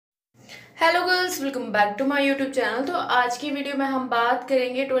Hello girls, welcome back to my YouTube channel. तो आज की वीडियो में हम बात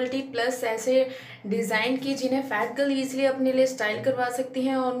करेंगे 20+ ऐसे डिज़ाइन की जिन्हें फैट गर्ल ईजिली अपने लिए स्टाइल करवा सकती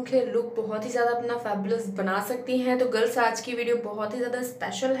हैं और उनके लुक बहुत ही ज़्यादा अपना फैबुलस बना सकती हैं। तो गर्ल्स, आज की वीडियो बहुत ही ज़्यादा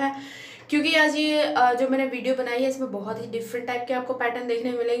स्पेशल है क्योंकि आज ये जो मैंने वीडियो बनाई है इसमें बहुत ही डिफरेंट टाइप के आपको पैटर्न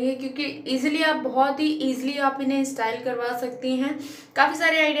देखने मिलेंगे, क्योंकि इजीली आप बहुत ही ईजिली आप इन्हें स्टाइल करवा सकती हैं। काफ़ी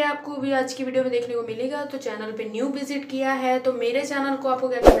सारे आइडिया आपको भी आज की वीडियो में देखने को मिलेगा। तो चैनल पे न्यू विजिट किया है तो मेरे चैनल को आपको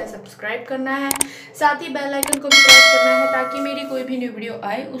क्या करना है, सब्सक्राइब करना है, साथ ही बेल आइकन को भी प्रेस करना है ताकि मेरी कोई भी न्यू वीडियो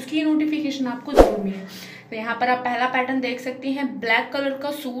आए उसकी नोटिफिकेशन आपको ज़रूर मिले। तो यहाँ पर आप पहला पैटर्न देख सकती हैं। ब्लैक कलर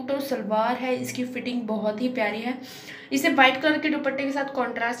का सूट और सलवार है, इसकी फिटिंग बहुत ही प्यारी है। इसे वाइट कलर के दुपट्टे के साथ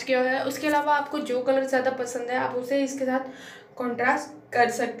कॉन्ट्रास्ट किया हुआ है। उसके अलावा आपको जो कलर ज़्यादा पसंद है आप उसे इसके साथ कॉन्ट्रास्ट कर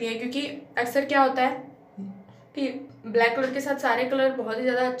सकती हैं, क्योंकि अक्सर क्या होता है कि ब्लैक कलर के साथ सारे कलर बहुत ही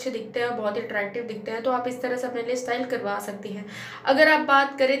ज़्यादा अच्छे दिखते हैं और बहुत ही अट्रैक्टिव दिखते हैं। तो आप इस तरह से अपने लिए स्टाइल करवा सकती हैं। अगर आप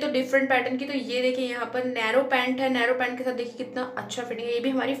बात करें तो डिफरेंट पैटर्न की, तो ये देखिए यहाँ पर नैरो पैंट है। नैरो पैंट के साथ देखिए कितना अच्छा फिटिंग है। ये भी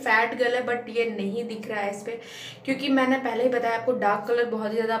हमारी फैट गर्ल है बट ये नहीं दिख रहा है इस पर, क्योंकि मैंने पहले ही बताया आपको डार्क कलर बहुत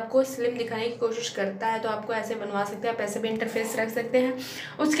ही ज़्यादा आपको स्लिम दिखाने की कोशिश करता है। तो आपको ऐसे बनवा सकते हैं, आप ऐसे भी इंटरफेस रख सकते हैं।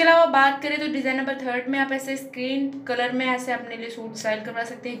 उसके अलावा बात करें तो डिज़ाइन नंबर 3 में आप ऐसे स्क्रीन कलर में ऐसे अपने लिए सूट स्टाइल करवा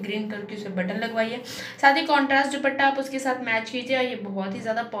सकते हैं। ग्रीन कलर की उसे बटन लगवाइए, साथ ही कॉन्ट्रास्ट दुपट्टा आप उसके साथ मैच कीजिए। ये बहुत ही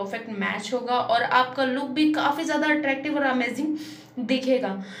ज़्यादा परफेक्ट मैच होगा और आपका लुक भी काफ़ी ज़्यादा अट्रैक्टिव और अमेजिंग दिखेगा।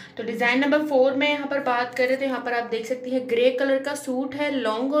 तो डिज़ाइन नंबर 4 में यहाँ पर बात करें तो यहाँ पर आप देख सकती हैं ग्रे कलर का सूट है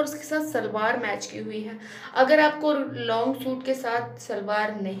लॉन्ग और उसके साथ सलवार मैच की हुई है। अगर आपको लॉन्ग सूट के साथ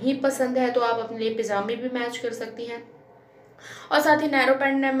सलवार नहीं पसंद है तो आप अपने लिए पजामे भी मैच कर सकती हैं और साथ ही नैरो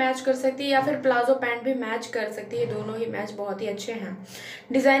पैंट मैच कर सकती है या फिर प्लाजो पैंट भी मैच कर सकती है। दोनों ही मैच बहुत ही अच्छे हैं।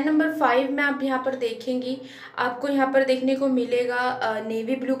 डिज़ाइन नंबर 5 में आप यहाँ पर देखेंगी, आपको यहाँ पर देखने को मिलेगा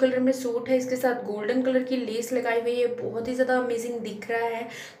नेवी ब्लू कलर में सूट है, इसके साथ गोल्डन कलर की लेस लगाई हुई है। बहुत ही ज़्यादा अमेजिंग दिख रहा है।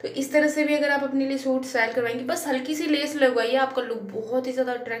 तो इस तरह से भी अगर आप अपने लिए सूट स्टाइल करवाएंगी, बस हल्की सी लेस लगवाइए, आपका लुक बहुत ही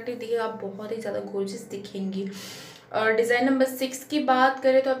ज़्यादा अट्रैक्टिव दिखेगा, आप बहुत ही ज़्यादा गोर्जियस दिखेंगी। और डिज़ाइन नंबर 6 की बात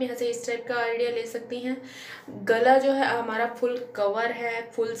करें तो आप यहाँ से इस टाइप का आइडिया ले सकती हैं। गला जो है हमारा फुल कवर है,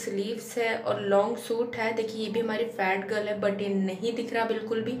 फुल स्लीव्स है और लॉन्ग सूट है। देखिए ये भी हमारी फैट गर्ल है बट ये नहीं दिख रहा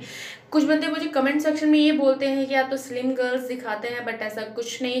बिल्कुल भी। कुछ बंदे मुझे कमेंट सेक्शन में ये बोलते हैं कि आप तो स्लिम गर्ल्स दिखाते हैं, बट ऐसा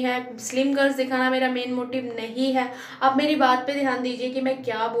कुछ नहीं है। स्लिम गर्ल्स दिखाना मेरा मेन मोटिव नहीं है। आप मेरी बात पे ध्यान दीजिए कि मैं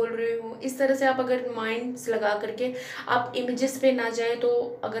क्या बोल रही हूँ। इस तरह से आप अगर माइंड्स लगा करके आप इमेजेस पे ना जाए,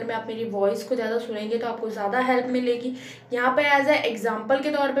 तो अगर मैं आप मेरी वॉइस को ज़्यादा सुनेंगे तो आपको ज़्यादा हेल्प मिलेगी। यहाँ पे एज ए एग्जाम्पल के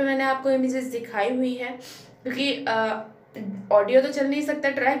तौर पे मैंने आपको इमेजेस दिखाई हुई है, क्योंकि ऑडियो तो चल नहीं सकता,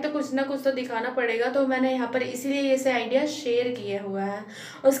 ट्रैक तो कुछ ना कुछ तो दिखाना पड़ेगा। तो मैंने यहाँ पर इसीलिए ऐसे आइडिया शेयर किया हुआ है।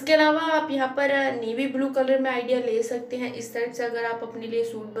 उसके अलावा आप यहाँ पर नेवी ब्लू कलर में आइडिया ले सकते हैं इस साइड से अगर आप अपने लिए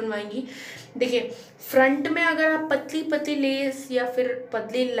सूट बनवाएंगी। देखिए फ्रंट में अगर आप पतली पतली लेस या फिर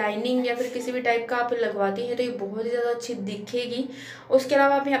पतली लाइनिंग या फिर किसी भी टाइप का आप लगवाती हैं तो ये बहुत ही ज़्यादा अच्छी दिखेगी। उसके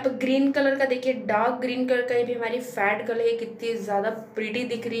अलावा आप यहाँ पर ग्रीन कलर का देखिए, डार्क ग्रीन कलर का, ये भी हमारी फैट कलर है, कितनी ज़्यादा प्रीटी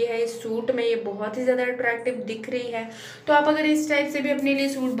दिख रही है इस सूट में, ये बहुत ही ज़्यादा अट्रैक्टिव दिख रही है। तो आप अगर इस टाइप से भी अपने लिए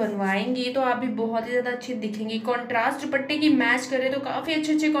सूट बनवाएंगी तो आप भी बहुत ही ज़्यादा अच्छी दिखेंगी। कॉन्ट्रास्ट दुपट्टे की मैच करें तो काफ़ी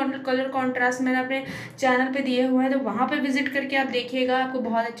अच्छे अच्छे कलर कॉन्ट्रास्ट मैंने अपने चैनल पे दिए हुए हैं, तो वहाँ पे विजिट करके आप देखिएगा, आपको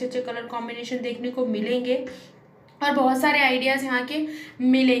बहुत अच्छे अच्छे कलर कॉम्बिनेशन देखने को मिलेंगे और बहुत सारे आइडियाज़ यहाँ के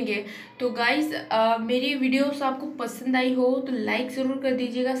मिलेंगे। तो गाइज़, मेरी वीडियोस आपको पसंद आई हो तो लाइक ज़रूर कर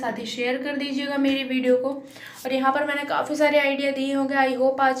दीजिएगा, साथ ही शेयर कर दीजिएगा मेरी वीडियो को। और यहाँ पर मैंने काफ़ी सारे आइडिया दिए होंगे। आई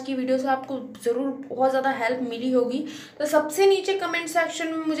होप आज की वीडियो से आपको ज़रूर बहुत ज़्यादा हेल्प मिली होगी। तो सबसे नीचे कमेंट सेक्शन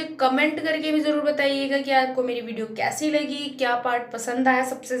में मुझे कमेंट करके भी ज़रूर बताइएगा कि आपको मेरी वीडियो कैसी लगी, क्या पार्ट पसंद आया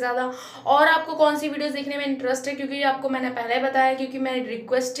सबसे ज़्यादा, और आपको कौन सी वीडियोज़ देखने में इंटरेस्ट है। क्योंकि आपको मैंने पहले बताया, क्योंकि मैं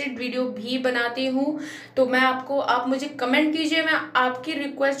रिक्वेस्टेड वीडियो भी बनाती हूँ, तो मैं आप मुझे कमेंट कीजिए, मैं आपकी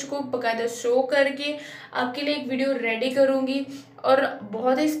रिक्वेस्ट को बकायदा शो करके आपके लिए एक वीडियो रेडी करूँगी और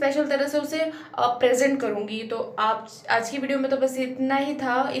बहुत ही स्पेशल तरह से उसे प्रेजेंट करूँगी। तो आप आज की वीडियो में तो बस इतना ही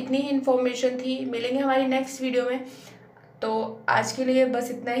था, इतनी ही इन्फॉर्मेशन थी। मिलेंगे हमारी नेक्स्ट वीडियो में। तो आज के लिए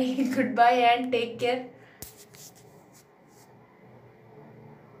बस इतना ही। Good bye and take care.